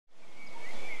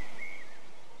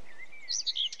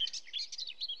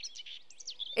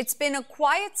It's been a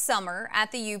quiet summer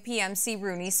at the UPMC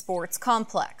Rooney Sports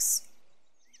Complex.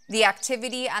 The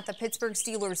activity at the Pittsburgh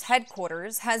Steelers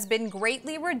headquarters has been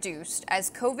greatly reduced as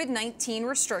COVID-19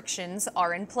 restrictions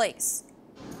are in place.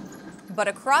 But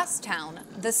across town,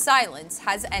 the silence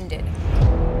has ended.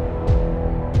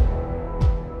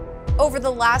 Over the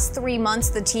last 3 months,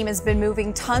 the team has been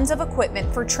moving tons of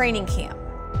equipment for training camp.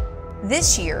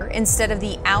 This year, instead of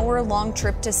the hour-long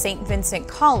trip to St. Vincent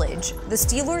College, the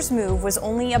Steelers' move was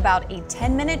only about a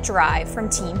 10-minute drive from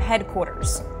team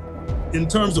headquarters. In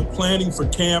terms of planning for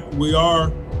camp, we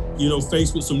are,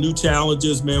 faced with some new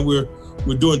challenges, man. We're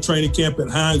doing training camp at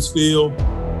Heinz Field.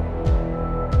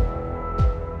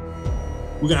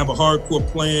 We're gonna have a hardcore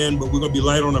plan, but we're gonna be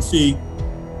light on our feet.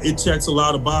 It checks a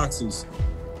lot of boxes.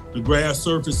 The grass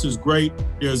surface is great.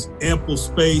 There's ample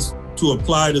space to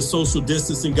apply the social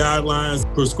distancing guidelines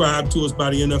prescribed to us by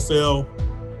the NFL.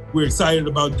 We're excited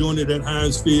about doing it at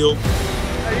Heinz Field.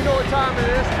 Hey, you know what time it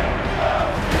is?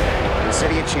 The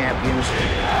City of Champions.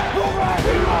 And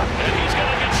he's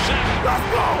gonna get set. Let's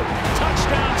go!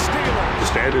 Touchdown Steelers. The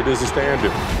standard is the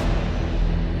standard.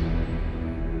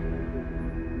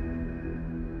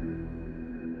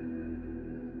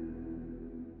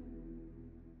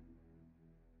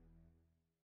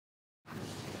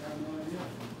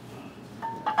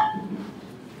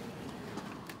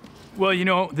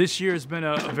 Well, this year has been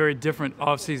a very different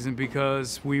offseason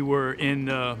because we were in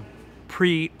the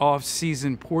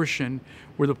pre-off-season portion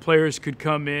where the players could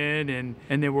come in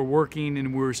and they were working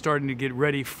and we were starting to get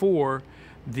ready for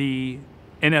the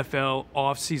NFL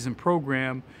off-season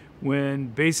program when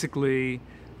basically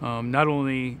not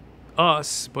only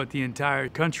us, but the entire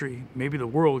country, maybe the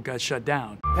world, got shut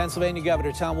down. Pennsylvania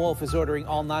Governor Tom Wolf is ordering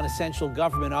all non-essential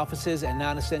government offices and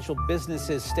non-essential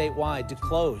businesses statewide to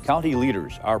close. County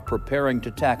leaders are preparing to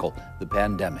tackle the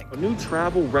pandemic. New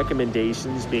travel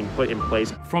recommendations being put in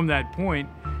place. From that point,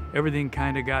 everything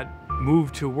kind of got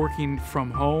moved to working from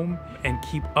home and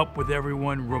keep up with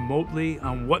everyone remotely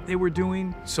on what they were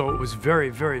doing. So it was very,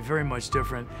 very, very much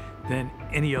different than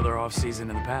any other off-season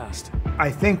in the past. I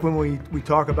think when we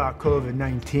talk about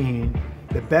COVID-19,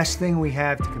 the best thing we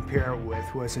have to compare it with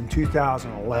was in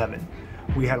 2011.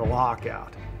 We had a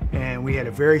lockout, and we had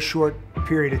a very short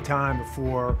period of time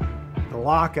before the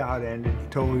lockout ended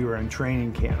until we were in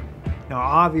training camp. Now,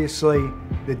 obviously,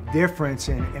 the difference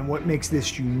and what makes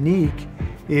this unique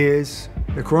is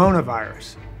the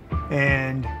coronavirus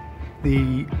and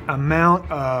the amount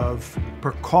of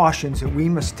precautions that we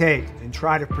must take and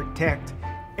try to protect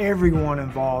everyone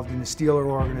involved in the Steeler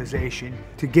organization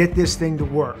to get this thing to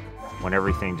work. When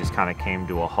everything just kind of came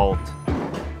to a halt,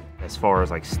 as far as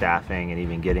like staffing and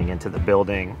even getting into the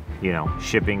building,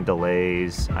 shipping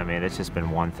delays. I mean, it's just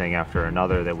been one thing after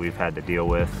another that we've had to deal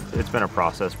with. It's been a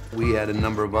process. We had a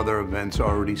number of other events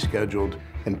already scheduled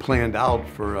and planned out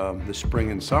for the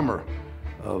spring and summer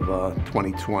of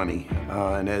 2020.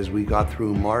 And as we got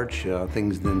through March,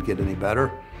 things didn't get any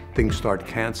better. Things start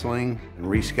canceling and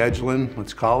rescheduling,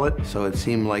 let's call it. So it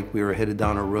seemed like we were headed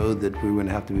down a road that we were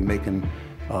gonna have to be making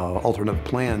alternate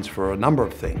plans for a number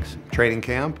of things. Training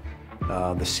camp,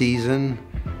 the season,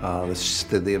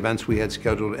 the events we had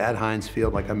scheduled at Heinz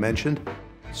Field, like I mentioned.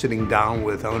 Sitting down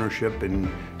with ownership and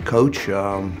coach,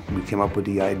 we came up with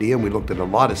the idea and we looked at a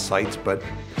lot of sites, but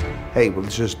hey,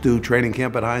 let's just do training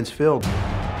camp at Heinz Field.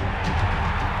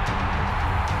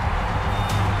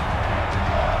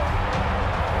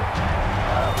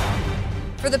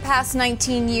 For the past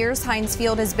 19 years, Heinz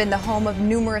Field has been the home of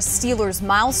numerous Steelers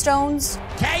milestones.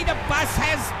 Okay, the bus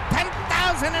has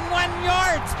 10,001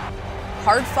 yards.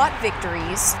 Hard-fought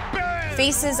victories,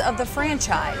 faces of the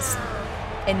franchise,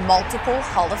 and multiple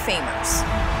Hall of Famers.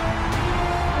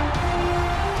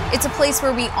 It's a place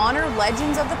where we honor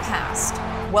legends of the past,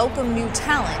 welcome new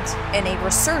talent, and a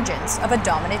resurgence of a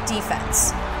dominant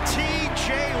defense.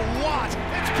 T.J. Watt.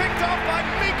 It's picked up by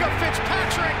Minka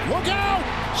Fitzpatrick. Look out!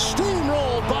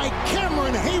 Steamrolled by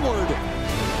Cameron Hayward.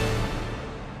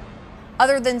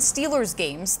 Other than Steelers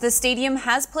games, the stadium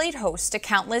has played host to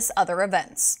countless other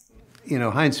events.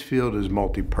 Heinz Field is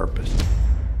multi-purpose.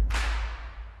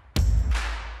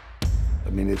 I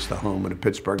mean, it's the home of the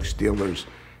Pittsburgh Steelers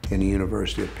and the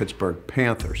University of Pittsburgh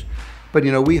Panthers. But,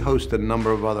 we host a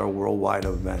number of other worldwide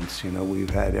events. We've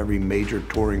had every major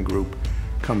touring group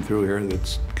come through here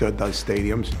that's does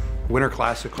stadiums. Winter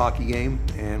Classic hockey game,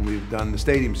 and we've done the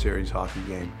Stadium Series hockey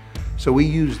game. So we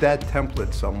use that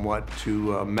template somewhat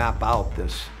to map out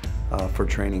this for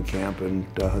training camp and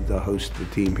to host the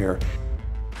team here.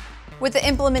 With the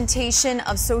implementation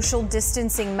of social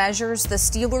distancing measures, the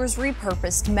Steelers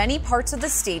repurposed many parts of the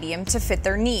stadium to fit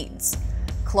their needs.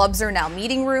 Clubs are now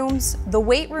meeting rooms, the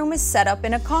weight room is set up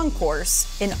in a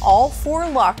concourse, and all 4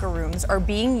 locker rooms are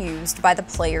being used by the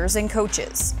players and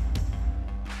coaches.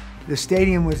 The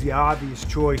stadium was the obvious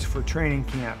choice for training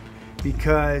camp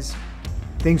because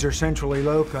things are centrally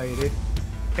located,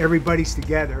 everybody's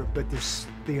together, but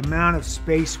the amount of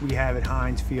space we have at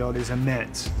Heinz Field is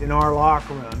immense. In our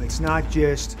locker room, it's not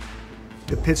just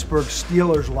the Pittsburgh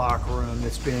Steelers locker room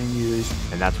that's being used.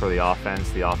 And that's where the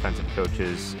offensive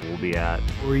coaches will be at.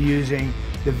 We're using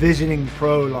the visiting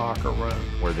pro locker room.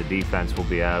 Where the defense will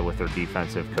be at with their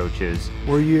defensive coaches.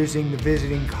 We're using the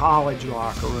visiting college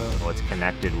locker room. Well, it's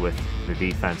connected with the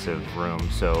defensive room,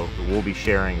 so we'll be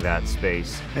sharing that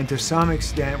space. And to some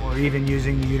extent, we're even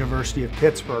using the University of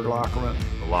Pittsburgh locker room.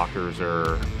 The lockers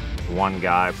are 1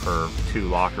 guy per 2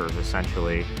 lockers,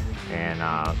 essentially, and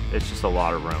it's just a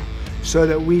lot of room. So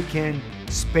that we can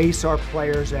space our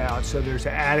players out so there's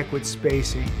adequate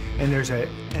spacing and there's an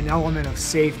element of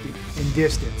safety and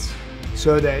distance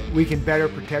so that we can better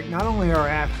protect not only our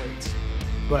athletes,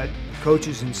 but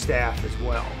coaches and staff as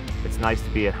well. It's nice to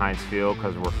be at Heinz Field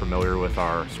because we're familiar with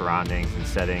our surroundings and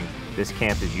setting. This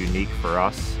camp is unique for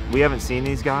us. We haven't seen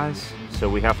these guys, so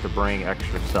we have to bring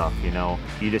extra stuff, you know.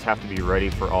 You just have to be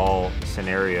ready for all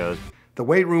scenarios. The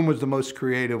weight room was the most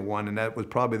creative one, and that was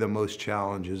probably the most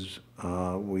challenges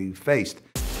we faced.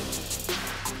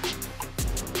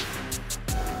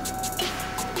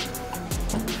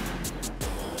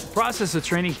 The process of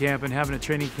training camp and having a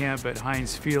training camp at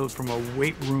Heinz Field from a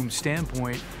weight room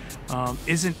standpoint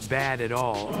isn't bad at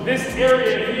all. This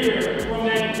area here from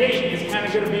that gate is kind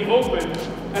of going to be open.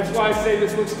 That's why I say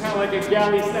this looks kind of like a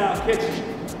galley-style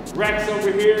kitchen. Racks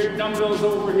over here, dumbbells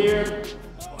over here.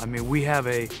 I mean, we have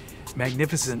a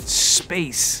magnificent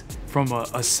space from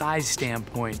a size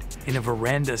standpoint in a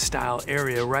veranda-style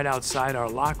area right outside our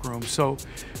locker room. So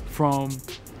from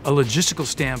a logistical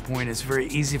standpoint, it's very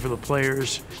easy for the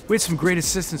players. We had some great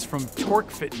assistance from Torque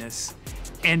Fitness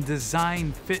and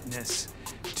Design Fitness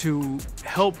to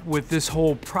help with this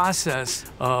whole process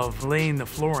of laying the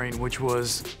flooring, which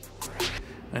was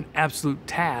an absolute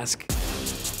task.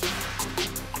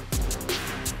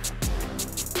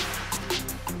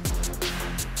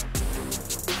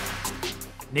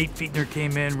 Nate Fietner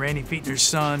came in, Randy Fietner's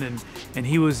son, and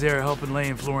he was there helping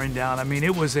laying flooring down. I mean,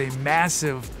 it was a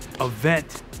massive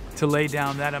event to lay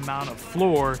down that amount of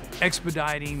floor,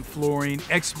 expediting flooring,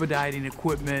 expediting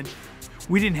equipment.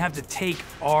 We didn't have to take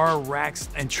our racks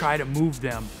and try to move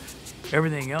them.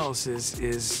 Everything else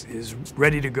is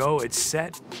ready to go, it's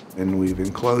set. And we've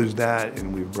enclosed that,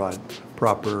 and we've brought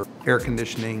proper air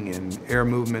conditioning and air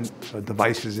movement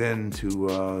devices in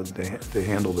to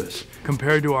handle this.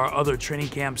 Compared to our other training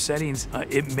camp settings,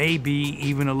 it may be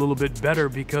even a little bit better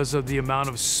because of the amount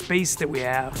of space that we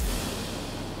have.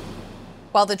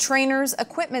 While the trainers,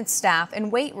 equipment staff,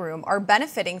 and weight room are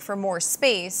benefiting from more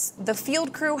space, the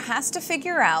field crew has to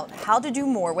figure out how to do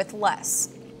more with less.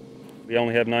 We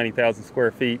only have 90,000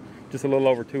 square feet, just a little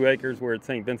over 2 acres, where at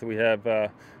St. Vincent we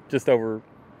have just over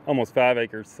almost 5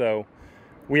 acres. So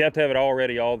we have to have it all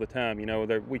ready all the time. You know,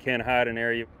 we can't hide an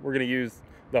area. We're going to use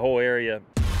the whole area.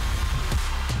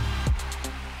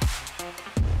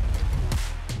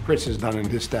 Chris has done, and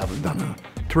his staff has done a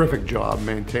terrific job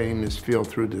maintaining this field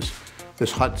through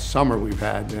this hot summer we've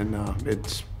had, and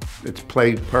it's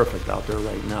played perfect out there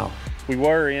right now. We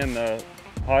were in the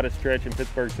hottest stretch in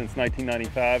Pittsburgh since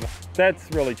 1995. That's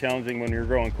really challenging when you're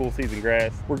growing cool season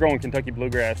grass. We're growing Kentucky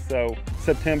bluegrass, so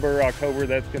September, October,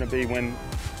 that's going to be when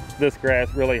this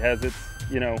grass really has its,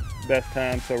 best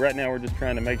time. So right now we're just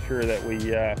trying to make sure that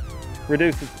we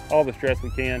reduce all the stress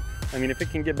we can. I mean, if it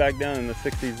can get back down in the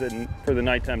 60s and for the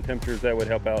nighttime temperatures, that would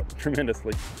help out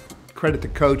tremendously. Credit the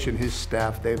coach and his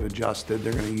staff, they've adjusted.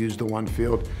 They're going to use the one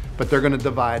field, but they're going to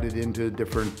divide it into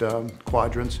different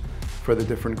quadrants for the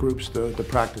different groups to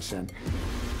practice in.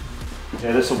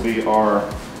 Yeah, this will be our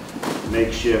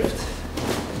makeshift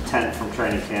tent from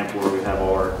training camp where we have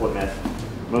all our equipment.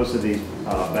 Most of these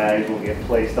bags will get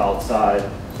placed outside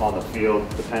on the field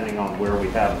depending on where we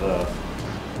have the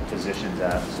positions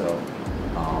at. So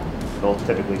they'll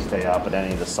typically stay out, but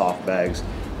any of the soft bags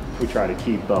we try to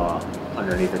keep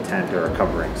underneath a tent or a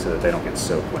covering so that they don't get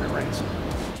soaked when it rains.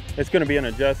 It's going to be an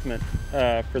adjustment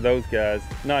for those guys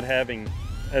not having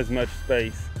as much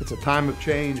space. It's a time of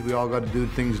change. We all got to do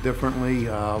things differently,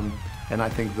 and I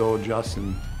think they'll adjust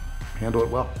and handle it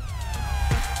well.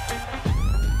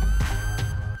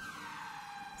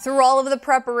 Through all of the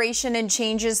preparation and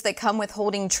changes that come with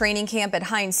holding training camp at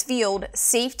Heinz Field,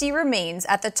 safety remains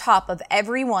at the top of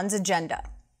everyone's agenda.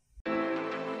 To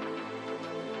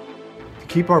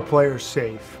keep our players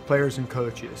safe, players and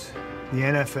coaches, the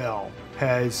NFL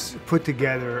has put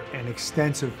together an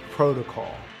extensive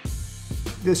protocol.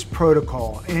 This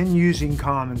protocol, and using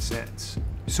common sense,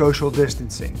 social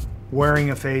distancing,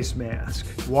 wearing a face mask,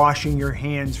 washing your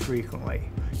hands frequently,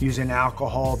 using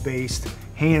alcohol-based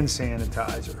hand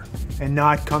sanitizer, and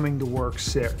not coming to work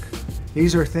sick.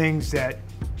 These are things that,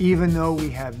 even though we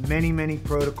have many, many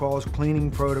protocols,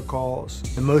 cleaning protocols,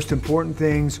 the most important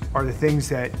things are the things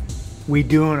that we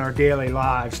do in our daily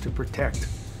lives to protect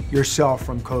yourself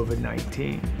from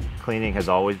COVID-19. Cleaning has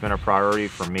always been a priority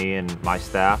for me and my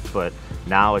staff, but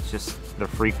now it's just the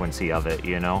frequency of it,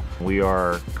 you know? We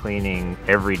are cleaning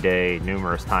every day,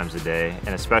 numerous times a day,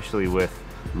 and especially with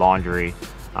laundry,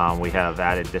 we have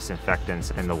added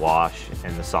disinfectants in the wash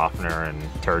and the softener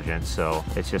and detergent, so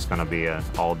it's just gonna be an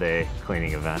all-day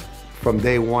cleaning event. From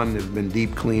day one, there's been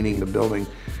deep cleaning the building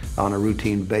on a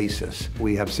routine basis.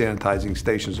 We have sanitizing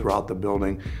stations throughout the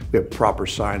building. We have proper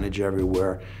signage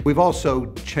everywhere. We've also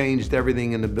changed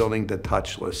everything in the building to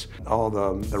touchless. All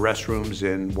the restrooms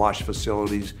and wash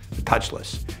facilities are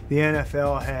touchless. The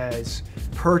NFL has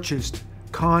purchased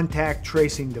contact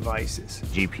tracing devices.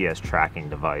 GPS tracking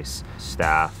device.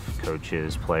 Staff,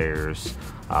 coaches, players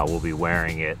will be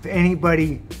wearing it. If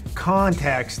anybody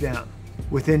contacts them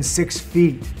within 6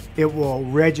 feet, it will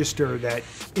register that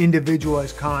individual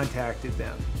has contacted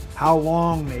them, how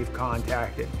long they've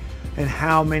contacted, and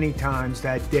how many times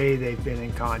that day they've been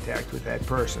in contact with that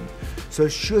person. So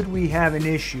should we have an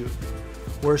issue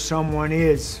where someone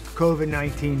is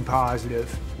COVID-19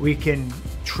 positive, we can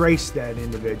trace that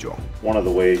individual. One of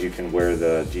the ways you can wear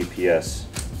the GPS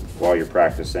while you're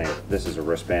practicing, this is a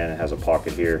wristband, it has a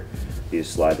pocket here. You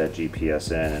just slide that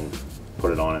GPS in and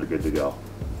put it on and you're good to go.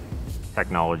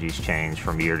 Technologies change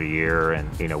from year to year, and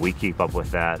you know, we keep up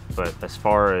with that. But as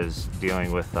far as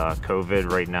dealing with COVID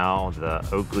right now, the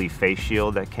Oakley face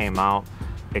shield that came out,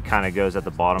 it kind of goes at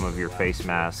the bottom of your face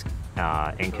mask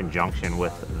in conjunction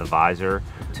with the visor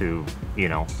to, you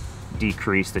know,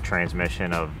 decrease the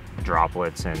transmission of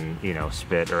droplets and, you know,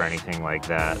 spit or anything like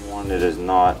that. One, it is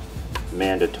not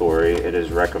mandatory, it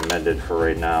is recommended for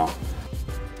right now.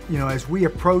 You know, as we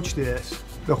approach this,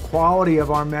 the quality of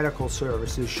our medical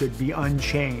services should be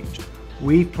unchanged.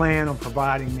 We plan on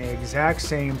providing the exact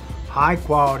same high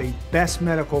quality, best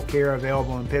medical care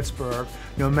available in Pittsburgh,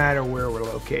 no matter where we're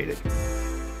located.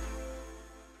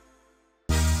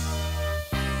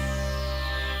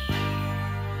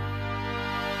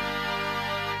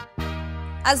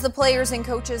 As the players and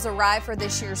coaches arrive for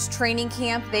this year's training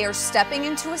camp, they are stepping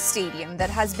into a stadium that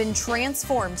has been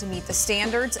transformed to meet the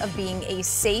standards of being a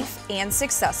safe and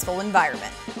successful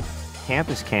environment. Camp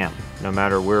is camp, no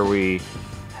matter where we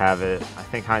have it. I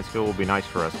think Heinz Field will be nice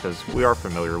for us because we are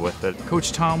familiar with it.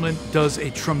 Coach Tomlin does a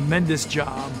tremendous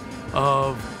job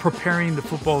of preparing the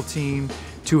football team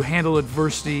to handle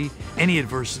adversity, any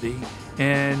adversity,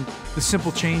 and the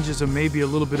simple changes of maybe a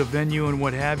little bit of venue and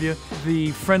what have you.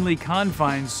 The friendly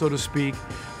confines, so to speak,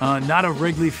 not of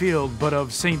Wrigley Field, but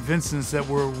of St. Vincent's that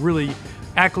we're really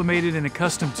acclimated and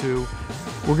accustomed to.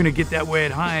 We're going to get that way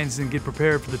at Heinz and get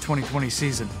prepared for the 2020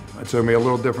 season. It's going to be a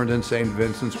little different than St.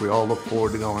 Vincent's. We all look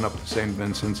forward to going up to St.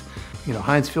 Vincent's. You know,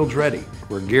 Heinz Field's ready.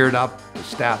 We're geared up. The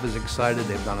staff is excited.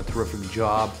 They've done a terrific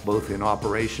job, both in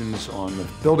operations on the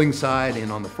building side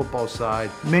and on the football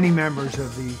side. Many members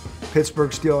of the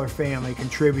Pittsburgh Steelers family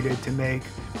contributed to make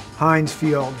Heinz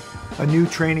Field a new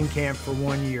training camp for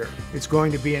 1 year. It's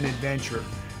going to be an adventure.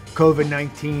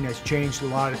 COVID-19 has changed a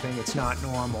lot of things. It's not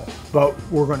normal, but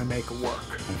we're going to make it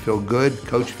work. I feel good.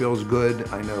 Coach feels good.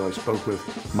 I know I spoke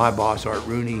with my boss, Art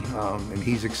Rooney, and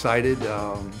he's excited.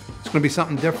 It's going to be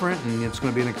something different, and it's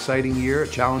going to be an exciting year, a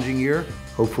challenging year.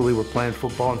 Hopefully we're playing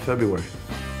football in February.